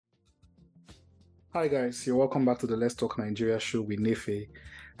Hi guys, you're welcome back to the Let's Talk Nigeria show with Nefe.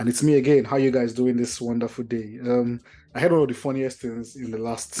 And it's me again. How you guys doing this wonderful day? I had one of the funniest things in the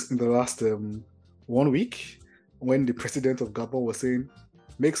last 1 week when the president of Gabon was saying,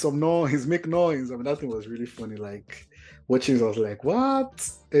 make some noise, make noise. I mean, that thing was really funny. Like watching it, I was like, what?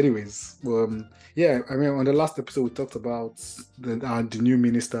 Anyways, yeah, I mean, on the last episode we talked about the new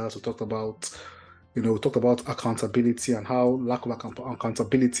ministers, we talked about accountability and how lack of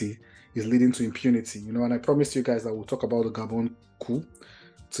accountability is leading to impunity, and I promised you guys that we'll talk about the Gabon coup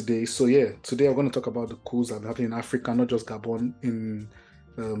today. So yeah, today I'm going to talk about the coups that have happened in Africa, not just Gabon, in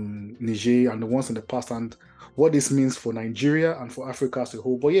Niger and the ones in the past, and what this means for Nigeria and for Africa as a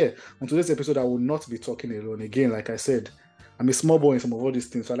whole. But yeah, on today's episode, I will not be talking alone. Again, like I said, I'm a small boy in some of all these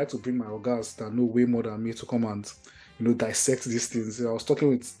things, so I like to bring my organs that know way more than me to come and dissect these things. I was talking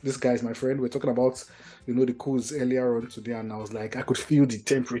with this guy, my friend. We're talking about, the coups earlier on today, and I was like, I could feel the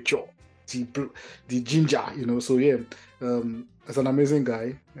temperature, the ginger, So yeah, it's an amazing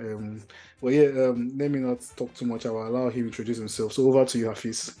guy. But yeah, let me not talk too much. I will allow him to introduce himself. So over to you,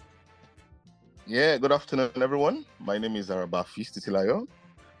 Hafiz. Yeah, good afternoon, everyone. My name is Hafiz Titilayo.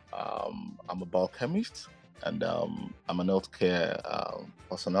 I'm a biochemist and I'm an healthcare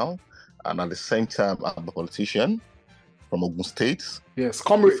personnel. And at the same time, I'm a politician from Ogun State. Yes,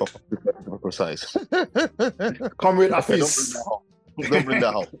 comrade. To be precise. Comrade Hafiz. Don't bring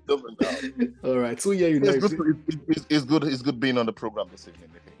that up. Don't bring that up. All right. So yeah, it's good. It's good being on the program this evening.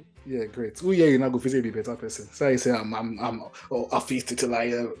 Yeah, great. So yeah, you're not going to be a better person. So I say I'm Hafiz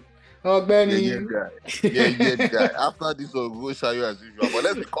Titilayo. Oh, Benny. Yeah, guy. After this, we'll go Shayo as usual. But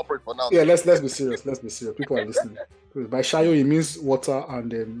let's be corporate for now. Yeah, let's be serious. Let's be serious. People are listening. By Shayo, it means water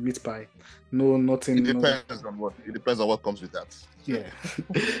and meat pie. No, nothing. It depends on what. It depends on what comes with that. Yeah,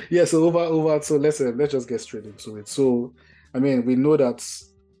 yeah. So over. So let's just get straight into it. So, I mean, we know that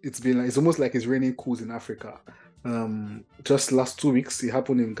it's almost like it's raining coups in Africa. Just last 2 weeks, it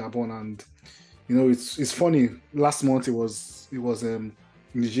happened in Gabon, and it's funny. Last month it was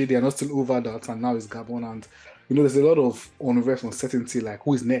Niger, they are not still over that, and now it's Gabon, and there's a lot of unrest, uncertainty, like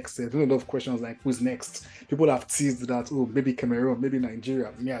who is next. There's a lot of questions like who's next. People have teased that, oh, maybe Cameroon, maybe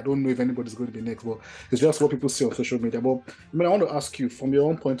Nigeria. Yeah, I don't know if anybody's going to be next, but it's just what people see on social media. But I want to ask you, from your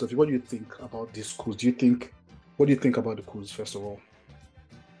own point of view, what do you think about these coups? What do you think about the coups, first of all?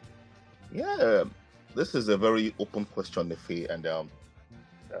 Yeah, this is a very open question, Nefe, and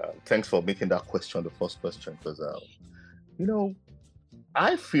thanks for making that question the first question, because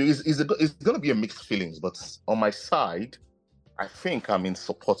I feel it's going to be a mixed feelings, but on my side, I think I'm in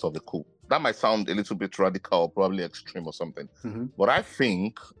support of the coup. That might sound a little bit radical or probably extreme or something, but I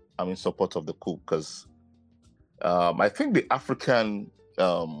think I'm in support of the coup because I think the Africans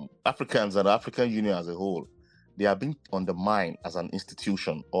and the African Union as a whole, they are being undermined as an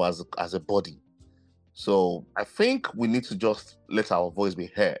institution or as a body. So I think we need to just let our voice be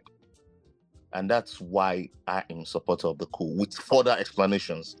heard. And that's why I am in support of the coup, with further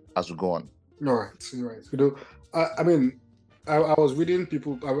explanations as we go on. All right. I was reading and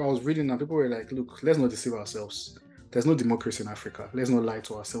people were like, look, let's not deceive ourselves. There's no democracy in Africa. Let's not lie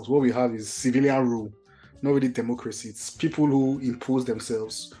to ourselves. What we have is civilian rule, not really democracy. It's people who impose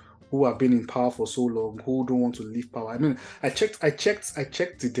themselves, who have been in power for so long, who don't want to leave power. I mean, I checked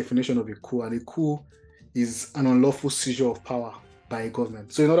the definition of a coup, and a coup is an unlawful seizure of power by a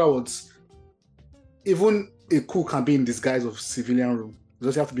government. So in other words, even a coup can be in disguise of civilian rule. It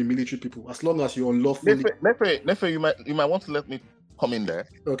doesn't have to be military people, as long as you're unlawfully. Nefe, you might want to let me come in there.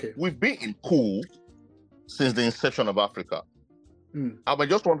 Okay. We've been in coup since the inception of Africa. I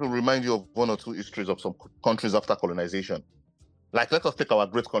just want to remind you of one or two histories of some countries after colonization. Like, let us take our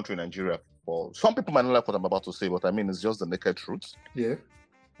great country, Nigeria. For some people might not like what I'm about to say, but I mean, it's just the naked truth. Yeah.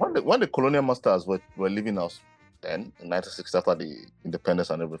 When the colonial masters were leaving us then, in 1960, after the independence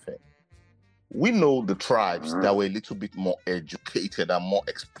and everything, we know the tribes that were a little bit more educated and more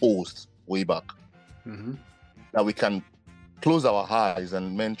exposed way back. That we can close our eyes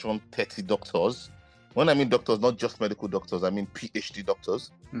and mention 30 doctors. When I mean doctors, not just medical doctors, I mean PhD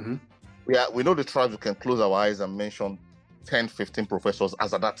doctors. We know the tribes, we can close our eyes and mention 10, 15 professors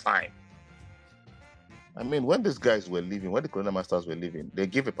as at that time. I mean, when these guys were leaving, when the colonial masters were leaving, they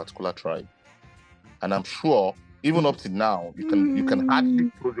gave a particular tribe. And I'm sure even up to now, you can hardly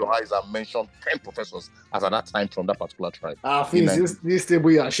close your eyes and mention 10 professors as at that time from that particular tribe. This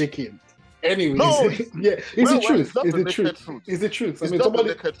table you are shaking. Anyways, no, it's the truth. It's the truth. I mean,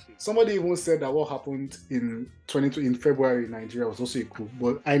 somebody even said that what happened in February in Nigeria was also a coup,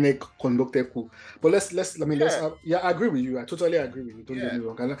 but INEC conducted coup. But I agree with you. I totally agree with you. Don't get me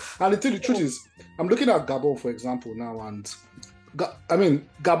wrong. And the truth is, I'm looking at Gabon, for example, now, and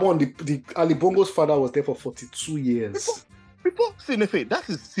Gabon, the Ali Bongo's father was there for 42 years. Before see, Nefe, that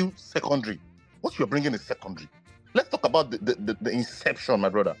is still secondary. What you're bringing is secondary. Let's talk about the inception, my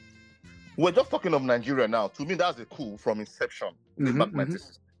brother. We're just talking of Nigeria now. To me, that's a coup from inception. Back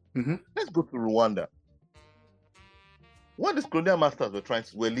 96. Let's go to Rwanda. When the colonial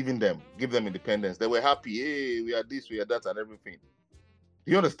masters were leaving them, give them independence, they were happy. Hey, we are this, we are that, and everything.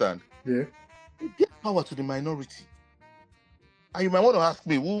 Do you understand? Yeah. They give power to the minority. And you might want to ask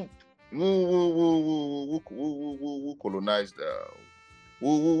me, who colonized?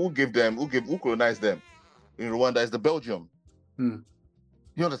 Who colonized them in Rwanda? Is the Belgium. You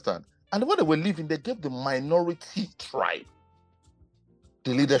understand? And when they were leaving, they gave the minority tribe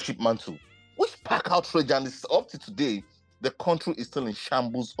the leadership mantle, which sparked outrage, and it's up to today. The country is still in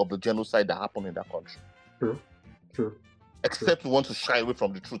shambles of the genocide that happened in that country. True. Except we want to shy away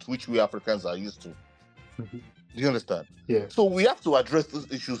from the truth, which we Africans are used to. Do you understand? Yeah. So we have to address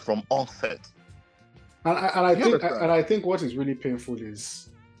these issues from onset. And I think what is really painful is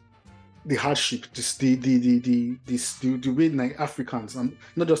the hardship, the way Africans, and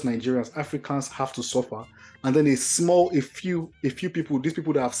not just Nigerians, Africans have to suffer, and then a few people, these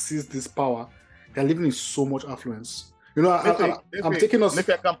people that have seized this power, they're living in so much affluence. You know, I'm taking us. If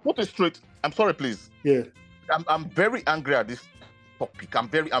I can put it straight, I'm sorry, please. Yeah. I'm very angry at this topic. I'm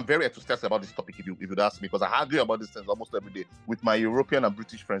very enthusiastic about this topic. If you'd ask me, because I argue about these things almost every day with my European and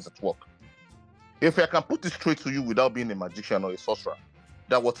British friends at work. If I can put it straight to you without being a magician or a sorcerer,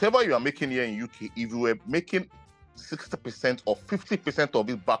 that whatever you are making here in UK, if you were making 60% or 50% of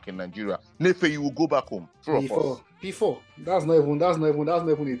it back in Nigeria, Nefe, you will go back home. Before. That's not even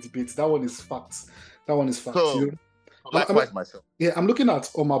a debate. That one is fact. So, you know? Likewise, myself. Yeah, I'm looking at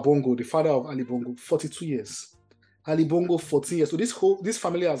Omar Bongo, the father of Ali Bongo, 42 years. Ali Bongo, 14 years. So this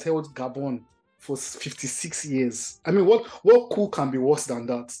family has held Gabon for 56 years. I mean, what coup can be worse than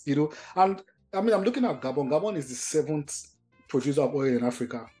that? You know, and I mean, I'm looking at Gabon. Gabon is the 7th producer of oil in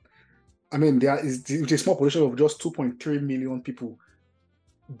Africa. I mean, there is a small population of just 2.3 million people.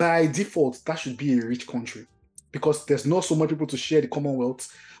 By default, that should be a rich country because there's not so much people to share the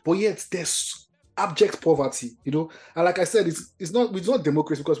Commonwealth, but yet there's abject poverty, you know. And like I said, it's not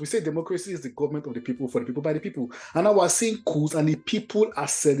democracy, because we say democracy is the government of the people, for the people, by the people. And now we're seeing coups, and the people are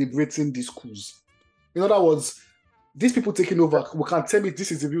celebrating these coups. In other words, these people taking over, we can't tell me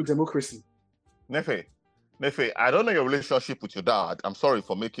this is the real democracy. Nefe, I don't know your relationship with your dad. I'm sorry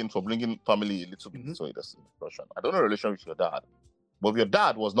for bringing family a little bit into this discussion. I don't know your relationship with your dad. But if your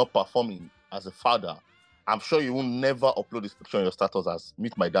dad was not performing as a father, I'm sure you will never upload this picture on your status as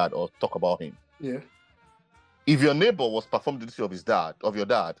meet my dad or talk about him. Yeah. If your neighbor was performing the duty of your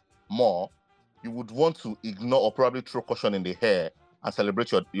dad more, you would want to ignore or probably throw caution in the hair and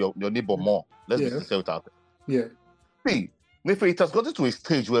celebrate your neighbor more. Let's be sincere with that. Yeah. See, Nefe, it has gotten to a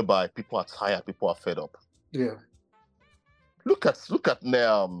stage whereby people are tired, people are fed up. Yeah. Look at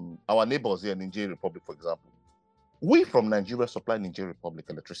our neighbors here in Nigeria Republic, for example. We from Nigeria supply Nigeria Republic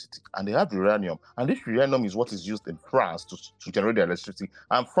electricity, and they have uranium, and this uranium is what is used in France to generate the electricity.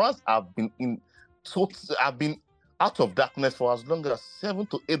 And France have been out of darkness for as long as 7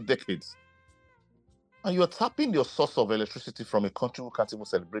 to 8 decades. And you're tapping your source of electricity from a country who can't even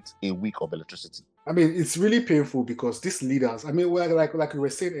celebrate a week of electricity. I mean, it's really painful because these leaders, I mean, like we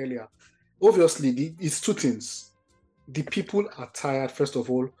were saying earlier, obviously it's two things. The people are tired, first of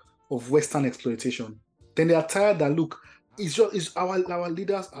all, of Western exploitation. Then they are tired that look, our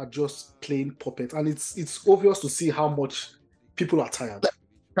leaders are just plain puppets, and it's obvious to see how much people are tired.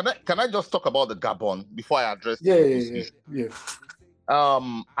 Can I just talk about the Gabon before I address this issue? Yeah.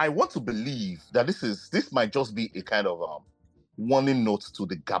 I want to believe that this might just be a kind of warning note to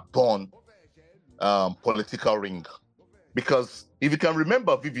the Gabon political ring, because if you can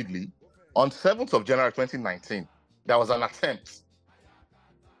remember vividly, on 7th of January 2019, there was an attempt.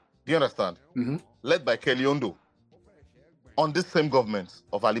 Do you understand? Mm-hmm. Led by Kelly Ondo on this same government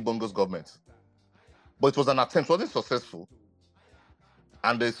of Ali Bongo's government. But it was an attempt, it wasn't successful.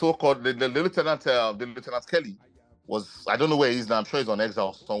 And the so-called the Lieutenant Kelly was, I don't know where he is now, I'm sure he's on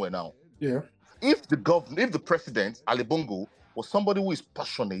exile somewhere now. Yeah. If the president, Ali Bongo, was somebody who is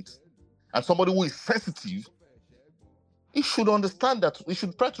passionate and somebody who is sensitive, he should understand that we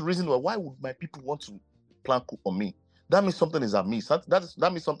should try to reason, well, why would my people want to plan coup on me? That means something is amiss.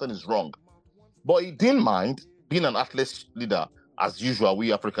 That means something is wrong. But he didn't mind being an athlete leader. As usual, our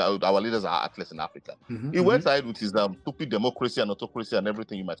leaders are athletes in Africa. He went ahead with his stupid democracy and autocracy and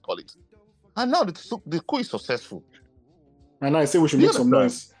everything you might call it. And now the coup is successful. And I say we should make some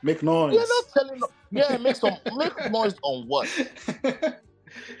noise. Make noise. You're not telling. Yeah, make noise on what?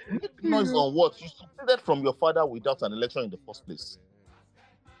 Make noise on what? You succeeded from your father without an election in the first place.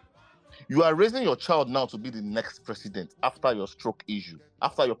 You are raising your child now to be the next president after your stroke issue,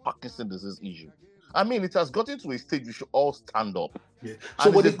 after your Parkinson's disease issue. I mean, it has gotten to a stage we should all stand up. Yeah.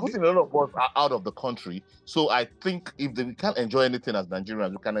 And it's a good thing a lot of us are out of the country. So I think if we can't enjoy anything as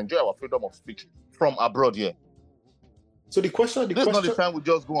Nigerians, we can enjoy our freedom of speech from abroad here. So the question... This is not the time we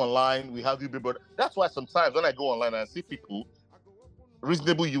just go online, we have you, but that's why sometimes when I go online and I see people,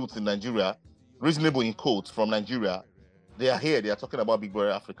 reasonable youths in Nigeria, reasonable in quotes from Nigeria, they are here, they are talking about Big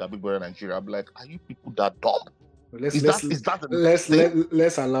Brother Africa, Big Brother Nigeria. I'm like, are you people that dumb? Let's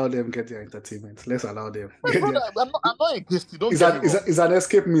allow them get their entertainment. Let's allow them. I'm not against it. It's an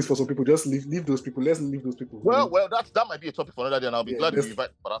escape means for some people. Just leave those people. Let's leave those people. Well, that might be a topic for another day, and I'll be glad if you invite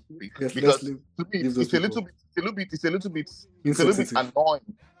for that topic. Because to me, it's a little bit annoying,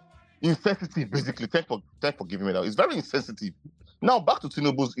 insensitive. Basically, thank for giving me that. It's very insensitive. Now back to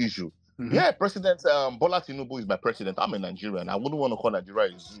Tinubu's issue. Mm-hmm. Yeah, President Bola Tinubu is my president. I'm a Nigerian. I wouldn't want to call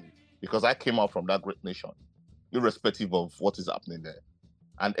Nigeria a zoo because I came out from that great nation, irrespective of what is happening there.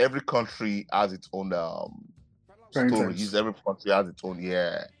 And every country has its own stories. Every country has its own,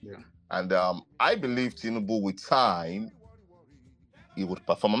 yeah. And I believe Tinubu, with time, he would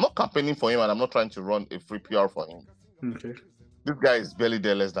perform. I'm not campaigning for him, and I'm not trying to run a free PR for him. Okay. This guy is barely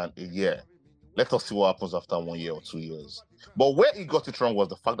there less than a year. Let us see what happens after 1 year or 2 years. But where he got it wrong was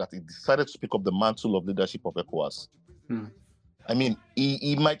the fact that he decided to pick up the mantle of leadership of ECOWAS. I mean,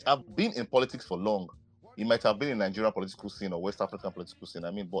 he might have been in politics for long. He might have been in Nigerian political scene or West African political scene.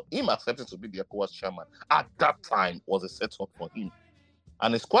 I mean, but him accepting to be the ECOWAS chairman at that time was a setup for him.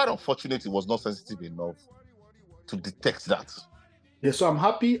 And it's quite unfortunate he was not sensitive enough to detect that. Yeah, so I'm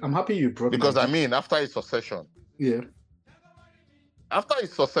happy you brought because I mean, after his succession. Yeah. After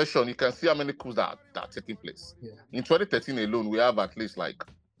his succession, you can see how many coups that are taking place. Yeah. In 2013 alone, we have at least I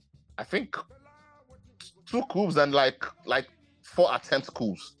think 2 coups and like 4 attempt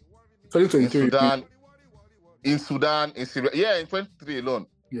coups. 2023. In Sudan, in Syria. Yeah, in 2023 alone.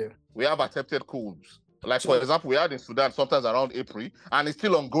 Yeah. We have attempted coups. For example, we had in Sudan sometimes around April, and it's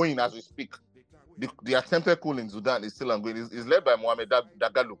still ongoing as we speak. The attempted coup in Sudan is still ongoing. It's led by Mohamed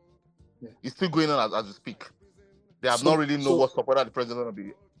Dagalo. Yeah. It's still going on as we speak. They have not really know what's up, whether the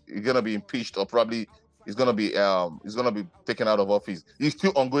president is gonna be impeached or probably is gonna be taken out of office. It's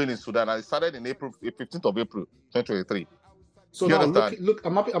still ongoing in Sudan, and it started in April 15th of April 2023. So now look,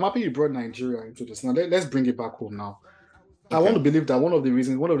 I'm happy you brought Nigeria into this. Now let's bring it back home now. Okay. I want to believe that one of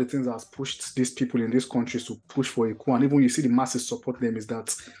the things that has pushed these people in these countries to push for a coup, and even when you see the masses support them, is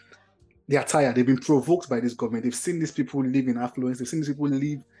that they are tired. They've been provoked by this government. They've seen these people live in affluence. They've seen these people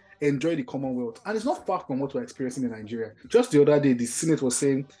enjoy the Commonwealth. And it's not far from what we're experiencing in Nigeria. Just the other day, the Senate was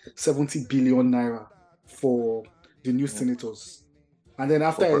saying 70 billion naira for the new senators. And then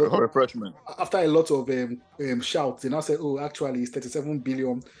after a lot of shouts, they now said, oh, actually, it's 37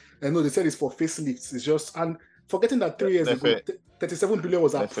 billion. And no, they said it's for facelifts. It's just, and forgetting that 3 years ago, 37 billion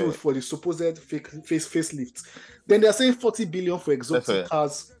was approved for the supposed facelifts. Then they're saying 40 billion for exotic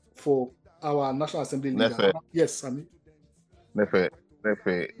cars for our National Assembly leader. Yes, I mean. Let's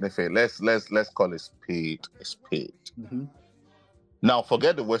call it spade a spade. Mm-hmm. Now,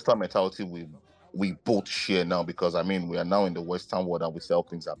 forget the Western mentality we both share now, because I mean we are now in the Western world and we say all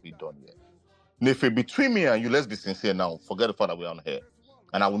things have been done here. Nefe, between me and you, let's be sincere now. Forget the fact that we're on here,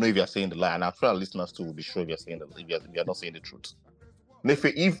 and I will know if you're saying the lie, and I'm sure our listeners too will be sure if you're not saying the truth.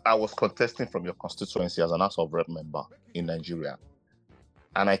 Nefe, if I was contesting from your constituency as an House of Rep member in Nigeria,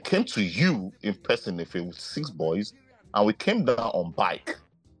 and I came to you in person, Nefe, with 6 boys, and we came down on bike,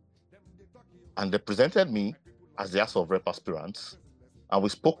 and they presented me as the House of Rep aspirant, and we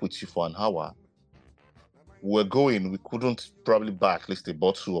spoke with you for an hour. We couldn't probably buy at least a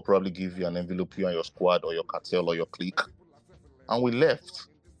bottle or probably give you an envelope, you and your squad or your cartel or your clique. And we left.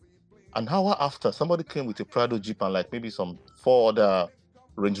 An hour after, somebody came with a Prado Jeep and maybe some 4 other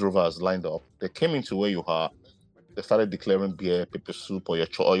Range Rovers lined up. They came into where you are. They started declaring beer, pepper soup, or your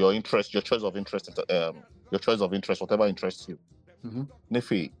choice of interest, whatever interests you. Mm-hmm.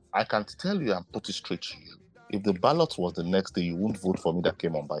 Nefe, I can tell you and put it straight to you. If the ballot was the next day, you wouldn't vote for me that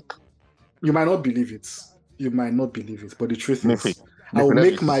came on bike. You might not believe it. But the truth is, I will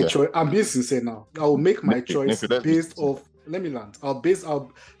make my choice. I'm being sincere now. I will make my choice based off. Let me land.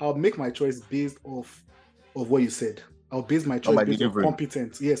 I'll make my choice based off of what you said. I'll base my choice based on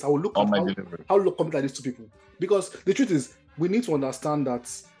competence. Yes, I will look at how competent these 2 people. Because the truth is, we need to understand that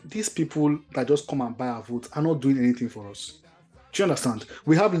these people that just come and buy our vote are not doing anything for us. Do you understand?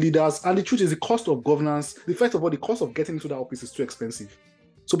 We have leaders, and the truth is, the cost of governance. First of all, the cost of getting into that office is too expensive.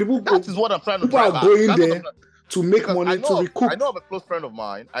 So that is what I'm trying to people are going there to make Because money to recoup. I know of a close friend of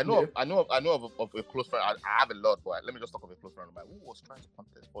mine. I know of a close friend. I have a lot, but let me just talk of a close friend of mine who was trying to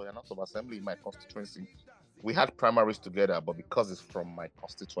contest for an House of Assembly in my constituency. We had primaries together, but because it's from my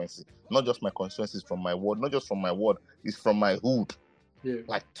constituency, not just my constituency, it's from my ward, not just from my ward, it's from my hood,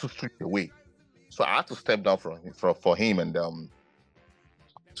 like 2 streets away. So I had to step down for him and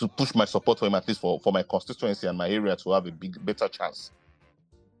to push my support for him, at least for my constituency and my area to have a better chance.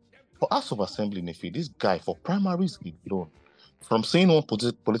 For House of Assembly, Nefi, this guy, for primaries alone, from seeing one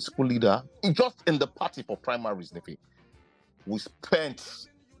political leader, just in the party for primaries, Nefi, we spent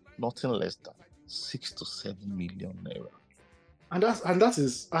nothing less than 6 to 7 million naira. And that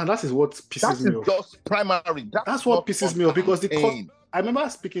is what pisses me off. Just primary. That's what pisses me off, because the cost. I remember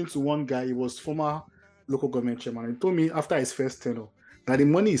speaking to one guy. He was former local government chairman. He told me after his first tenure that the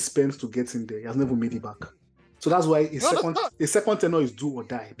money he spent to get in there, he has never made it back. So that's why his second tenure is do or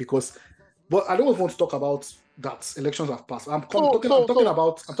die. But I don't want to talk about that. Elections have passed. I'm talking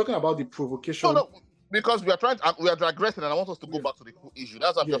about the provocation. No, because we are digressing, and I want us to go back to the issue.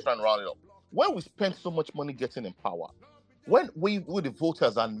 That's why I'm just trying to round it up. When we spend so much money getting in power, when we the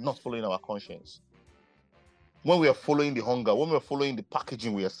voters are not following our conscience, when we are following the hunger, when we are following the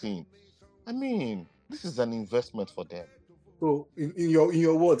packaging we are seeing, I mean, this is an investment for them. So in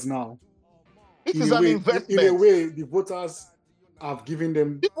your words now, it is an investment. In a way, the voters have given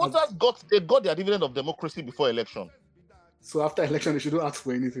them. The voters got their dividend of democracy before election. So after election, they shouldn't ask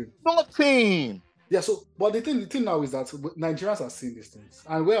for anything. Nothing. Yeah. So, but the thing now is that Nigerians are seeing these things,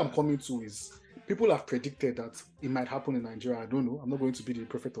 and where I'm coming to is people have predicted that it might happen in Nigeria. I don't know. I'm not going to be the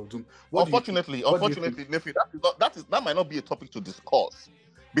prophet of doom. Unfortunately, Nephi, that might not be a topic to discuss,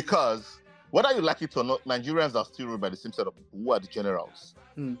 because whether you like it or not, Nigerians are still ruled by the same set of people who are the generals.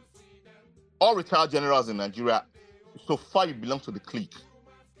 All retired generals in Nigeria, so far you belong to the clique,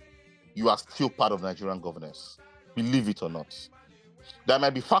 you are still part of Nigerian governance. Believe it or not. There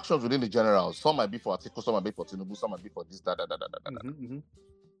might be factions within the generals. Some might be for Atiku, some might be for Tinubu, some might be for this,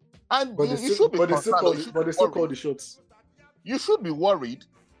 And you should be concerned. But they still call the shots. You should be worried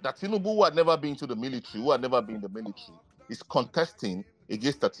that Tinubu, who had never been to the military, who had never been in the military, is contesting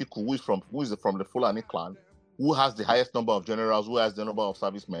against Atiku, who is from the Fulani clan, who has the highest number of generals, who has the number of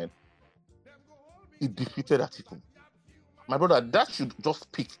servicemen. He defeated Atiku. My brother, that should just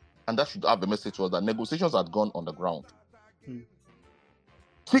speak, and that should have a message to us that negotiations had gone on the ground.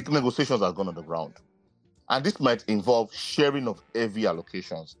 Quick negotiations have gone on the ground. And this might involve sharing of heavy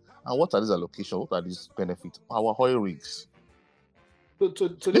allocations. And what are these allocations? What are these benefits? Our oil rigs. So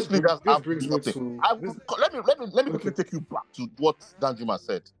this brings me to... Let me quickly take you back to what Danjuma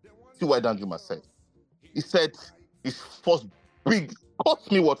said. See what Danjuma said. He said his first big...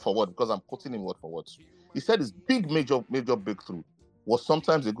 Quote me word for word, because I'm quoting him word for word. He said his big major breakthrough was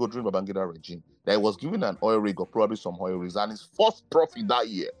sometimes ago during Babangida regime that he was given an oil rig or probably some oil rigs, and his first profit that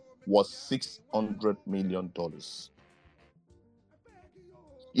year was $600 million.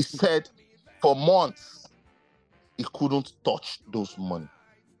 He said for months he couldn't touch those money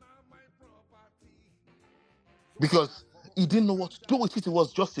because he didn't know what to do with it. He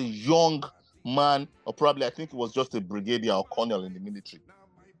was just a young man, or probably I think he was just a brigadier or colonel in the military.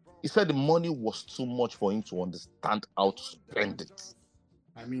 He said the money was too much for him to understand how to spend it.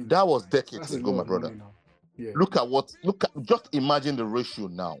 I mean, that was decades ago, my brother. Yeah. Just imagine the ratio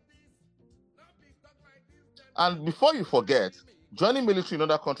now. And before you forget, joining military in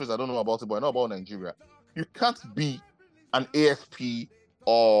other countries, I don't know about it, but I know about Nigeria. You can't be an ASP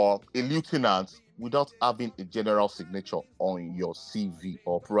or a lieutenant without having a general signature on your CV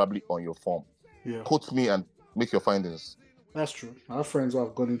or probably on your form. Yeah. Quote me and make your findings. That's true. I have friends who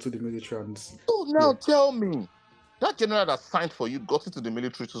have gone into the military and... So now tell me, that general that signed for you got into the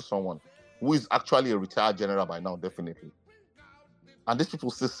military to someone who is actually a retired general by now, definitely. And these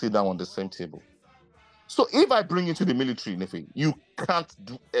people still sit down on the same table. So if I bring you to the military, Nefe, you can't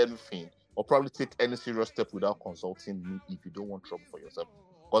do anything or probably take any serious step without consulting me if you don't want trouble for yourself.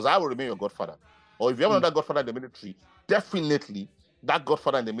 Because I will remain your godfather. Or if you have another godfather in the military, definitely that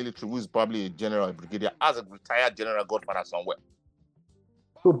godfather in the military, who is probably a general or brigadier, has a retired general godfather somewhere.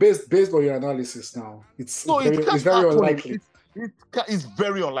 So based on your analysis now, it's very unlikely. It's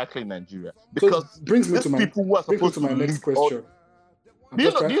very unlikely in Nigeria. Because so brings me to my next question.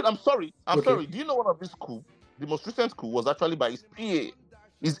 I'm sorry. Do you know one of these coups? The most recent coup was actually by his PA,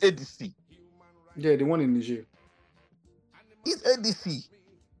 his ADC. Yeah, the one in Niger. His ADC.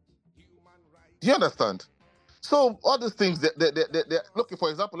 Do you understand? So all these things, they're look,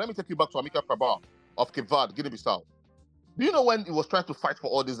 for example, let me take you back to Amika Cabral of Cape Verde, Guinea-Bissau. Do you know when he was trying to fight for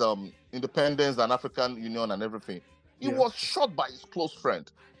all these independence and African Union and everything? He was shot by his close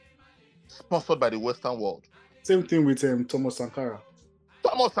friend, sponsored by the Western world. Same thing with Thomas Sankara.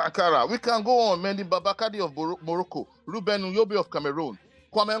 Thomas Sankara. We can go on. Mendy Babakadi of Morocco. Ruben Uyobi of Cameroon.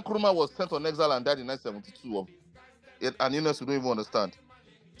 Kwame Nkrumah was sent on exile and died in 1972. And you know, we don't even understand.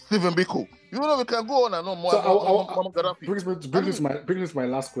 Stephen Biko. You know, we can go on and on. So brings me to my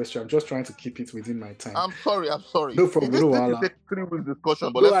last question. I'm just trying to keep it within my time. I'm sorry. No problem. This is a 3-week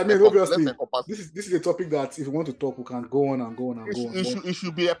discussion, but obviously, this is a topic that if you want to talk, we can go on and go on and go on. It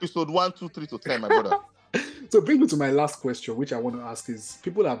should be episode 1, 2, 3 to 10, my brother. So bring me to my last question, which I want to ask is: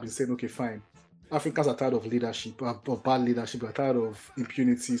 people have been saying, okay, fine, Africans are tired of leadership, of bad leadership, are tired of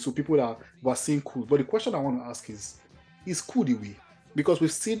impunity. So people were saying cool. But the question I want to ask is cool the way? Because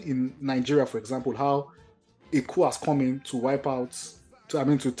we've seen in Nigeria, for example, how a coup has come in to wipe out,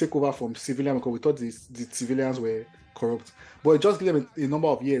 to take over from civilians, because we thought the civilians were corrupt. But it just gave them a number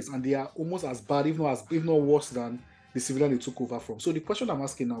of years, and they are almost as bad, if not worse than the civilian they took over from. So the question I'm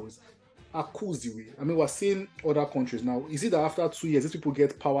asking now is, are coups the way? I mean, we're seeing other countries now. Is it that after 2 years, these people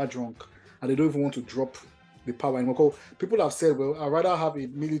get power drunk and they don't even want to drop the power anymore? Because people have said, well, I'd rather have a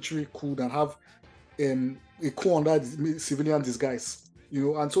military coup than have a coup under civilian disguise,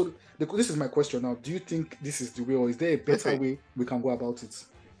 and so this is my question now. Do you think this is the way, or is there a better way we can go about it?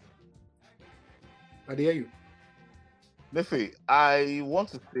 I hear you. Nefe, I want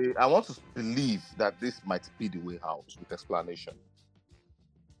to believe that this might be the way out with explanation.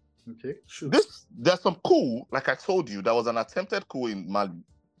 Okay, sure. There's some coup, like I told you, there was an attempted coup in Mali.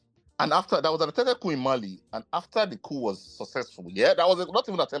 And after that was an attempted coup in Mali, and after the coup was successful, not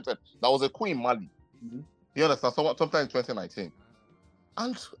even attempted, that was a coup in Mali. Mm-hmm. You understand? Sometime in 2019.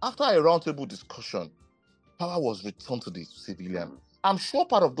 And after a roundtable discussion, power was returned to the civilian. I'm sure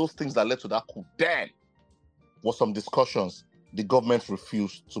part of those things that led to that coup then was some discussions the government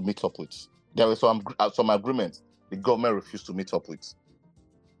refused to meet up with. There were some agreements the government refused to meet up with.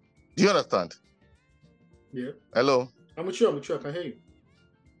 Do you understand? Yeah. Hello? I'm with you, I can hear you.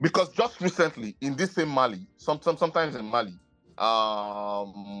 Because just recently, in this same Mali, sometimes in Mali,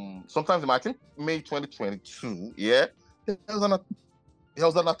 sometimes in, I think, May 2022, there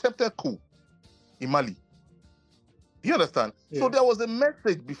was an attempted coup in Mali. Do you understand? Yeah. So there was a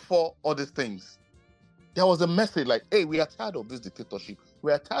message before all these things. There was a message like, hey, we are tired of this dictatorship.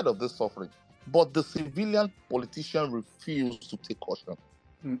 We are tired of this suffering. But the civilian politician refused to take caution.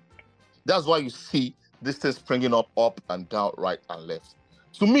 That's why you see this thing springing up and down, right and left.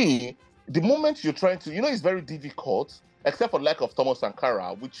 To me, the moment you're trying to, it's very difficult, except for the lack of Thomas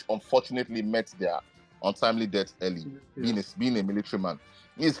Sankara, which unfortunately met their untimely death early, being a military man.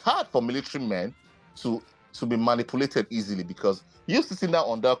 It's hard for military men to be manipulated easily, because you sitting down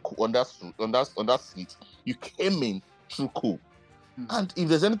on that seat, you came in through coup. And if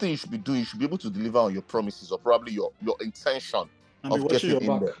there's anything you should be doing, you should be able to deliver on your promises, or probably your intention of getting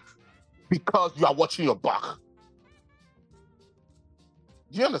in there. Because you are watching your back.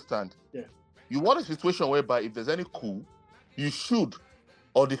 Do you understand? Yeah. You want a situation whereby if there's any coup, you should,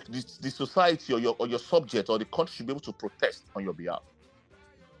 or the society or your subject or the country should be able to protest on your behalf.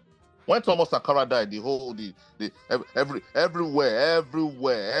 When Thomas Sankara died, everywhere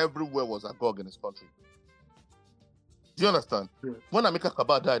was agog in his country. Do you understand? Yeah. When Amika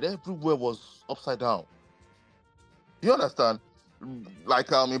Kaba died, everywhere was upside down. Do you understand?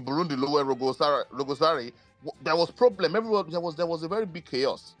 Like in Burundi, Lower Rogosari, there was problem everywhere. There was a very big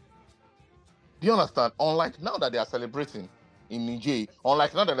chaos. Do you understand? Unlike now that they are celebrating in Niger,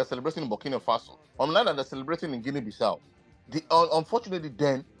 unlike now that they're celebrating in Burkina Faso, unlike that they're celebrating in Guinea-Bissau, unfortunately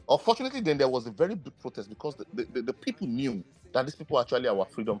then there was a very big protest, because the people knew that these people are actually our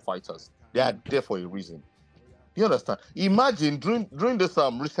freedom fighters. They are there for a reason. You understand? Imagine during this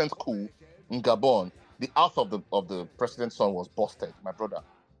recent coup in Gabon, the house of the president's son was busted, my brother.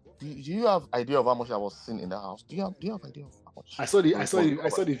 Do you have idea of how much I was seen in the house? Do you have idea of how much? I saw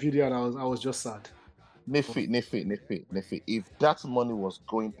the video and I was just sad. Nefe. If that money was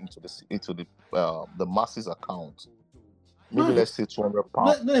going into the masses account, maybe let's say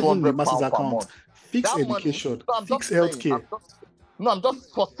 £200. Not even the masses account. Fix education, fix healthcare. I'm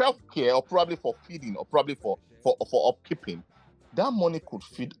just for self-care, or probably for feeding, or probably for upkeeping. That money could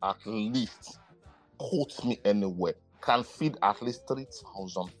feed at least, quote me anywhere, can feed at least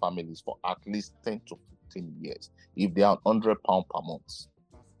 3,000 families for at least 10 to 15 years if they are £100 per month.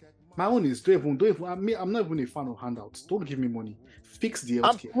 My own is don't even. I'm not even a fan of handouts. Don't give me money. Fix the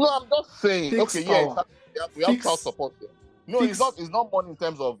healthcare. I'm just saying. Fix okay, power. we have child support here. No, it's not money in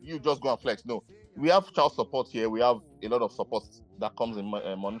terms of you just go and flex. No, we have child support here. We have a lot of support that comes in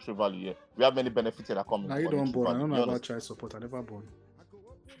monetary value here. We have many benefits that come in. Now you don't born. I don't know about child support. I never born.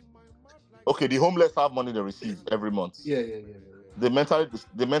 Okay, the homeless have money they receive every month. Yeah. the mentally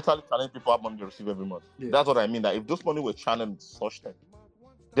challenged people have money to receive every month. Yeah. That's what I mean. That if those money were channeled into such thing,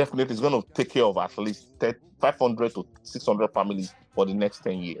 definitely it's going to take care of at least 500 to 600 families for the next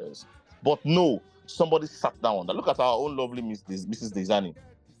 10 years. But no, somebody sat down. Now look at our own lovely Mrs. Dezani.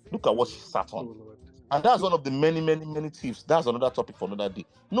 Look at what she sat on. Oh, Lord. And that's one of the many, many, many tips. That's another topic for another day.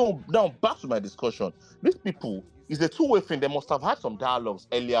 No, now back to my discussion. These people, is a two-way thing. They must have had some dialogues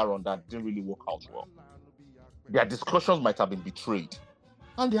earlier on that didn't really work out well. Their discussions might have been betrayed.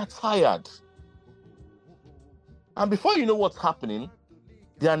 And they are tired. And before you know what's happening,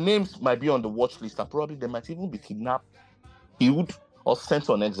 their names might be on the watch list and probably they might even be kidnapped, killed, or sent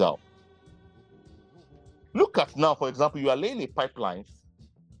on exile. Look at now, for example, you are laying a pipeline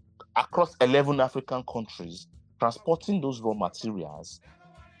across 11 African countries, transporting those raw materials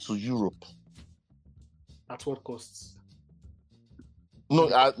to Europe. At what costs? No,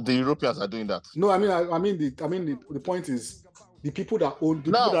 the Europeans are doing that. No, the point is the people that own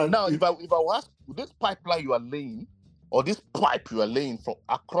the now. people that Now, if I ask this pipeline you are laying, or this pipe you are laying from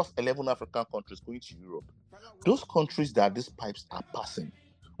across 11 African countries going to Europe, those countries that these pipes are passing,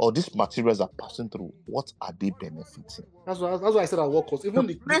 or these materials are passing through, what are they benefiting? That's what I said at what cost. Even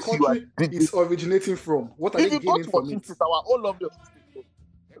the country is originating from. What are they gaining from it? Our own lovely Osun State,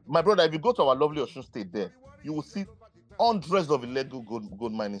 my brother, if you go to our lovely Osun State there, you will see hundreds of illegal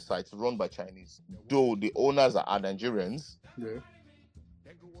gold mining sites run by Chinese, though the owners are Nigerians. Yeah.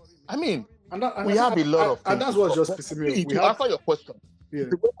 I mean, we have a lot of things. And that's what's just pissing me off. To answer your question, yeah.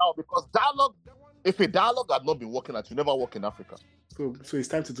 Because dialogue, if a dialogue had not been working out, you never work in Africa. So it's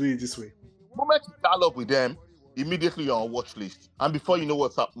time to do it this way. The moment you dialogue with them, immediately you're on watch list. And before you know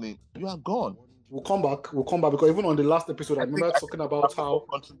what's happening, you are gone. We'll come back because even on the last episode, I remember talking about how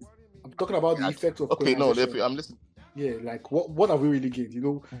I'm talking about the effect of I'm listening. Yeah, like what have we really gained?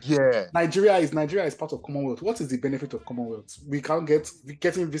 Yeah. Nigeria is part of Commonwealth. What is the benefit of Commonwealth? We can't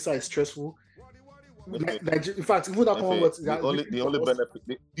getting visa is stressful. Okay. In fact, even that Commonwealth,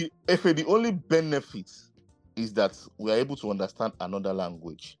 the only benefit is that we are able to understand another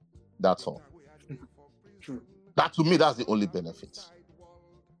language. That's all. True. That to me, that's the only benefit.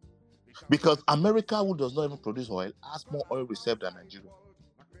 Because America, who does not even produce oil, has more oil reserve than Nigeria.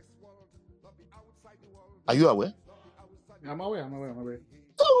 Are you aware? I'm aware.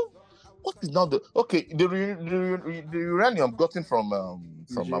 So, what is now the uranium gotten from our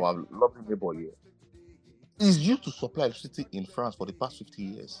lovely neighbor here is used to supply electricity in France for the past 50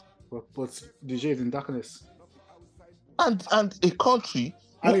 years. But Niger is in darkness. And a country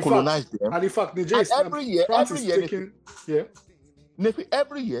who colonized them. And in fact, Niger is every year.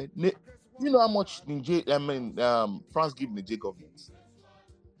 You know how much France give Niger government,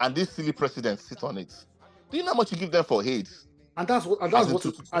 and this silly president sit on it. Do you know how much you give them for aid? And that's what's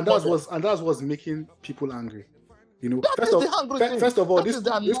making people angry. First of all,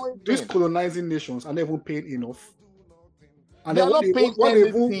 these colonizing nations are not even paying enough. And then what they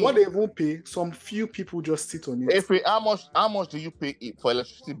even pay, some few people just sit on it. How much do you pay for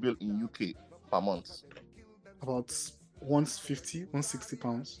electricity bill in UK per month? About 160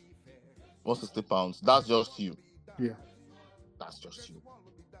 pounds. 160 pounds. That's just you. Yeah. That's just you.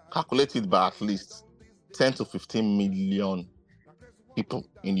 Calculated by at least 10 to 15 million people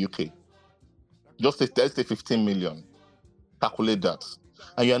in UK. Let's say 15 million. Calculate that.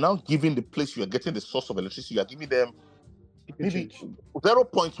 And you are now giving the place you are getting the source of electricity, you are giving them maybe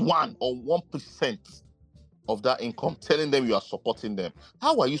 0.1 or 1% of that income, telling them you are supporting them.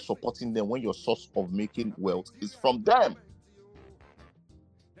 How are you supporting them when your source of making wealth is from them?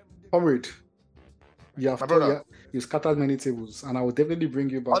 Comrade, you scattered many tables, and I will definitely bring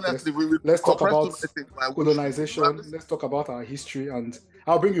you back. Honestly, let's talk about colonization. Let's talk about our history, and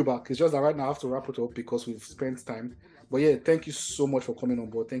I'll bring you back. It's just that right now I have to wrap it up because we've spent time. But yeah, thank you so much for coming on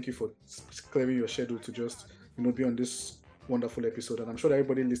board. Thank you for clearing your schedule to just be on this wonderful episode. And I'm sure that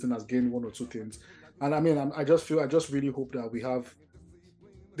everybody listening has gained one or two things. And I just really hope that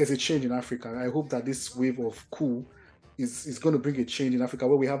there's a change in Africa. I hope that this wave of coup is going to bring a change in Africa,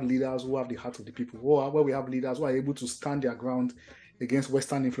 where we have leaders who have the heart of the people, where we have leaders who are able to stand their ground against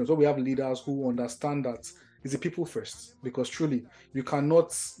Western influence, where we have leaders who understand that it's the people first. Because truly, you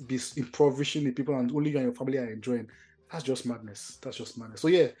cannot be impoverishing the people and only you and your family are enjoying. That's just madness. So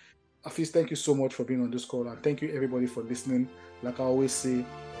yeah, Afis, thank you so much for being on this call, and thank you everybody for listening. Like I always say,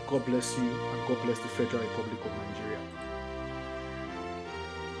 God bless you and God bless the Federal Republic of Nigeria.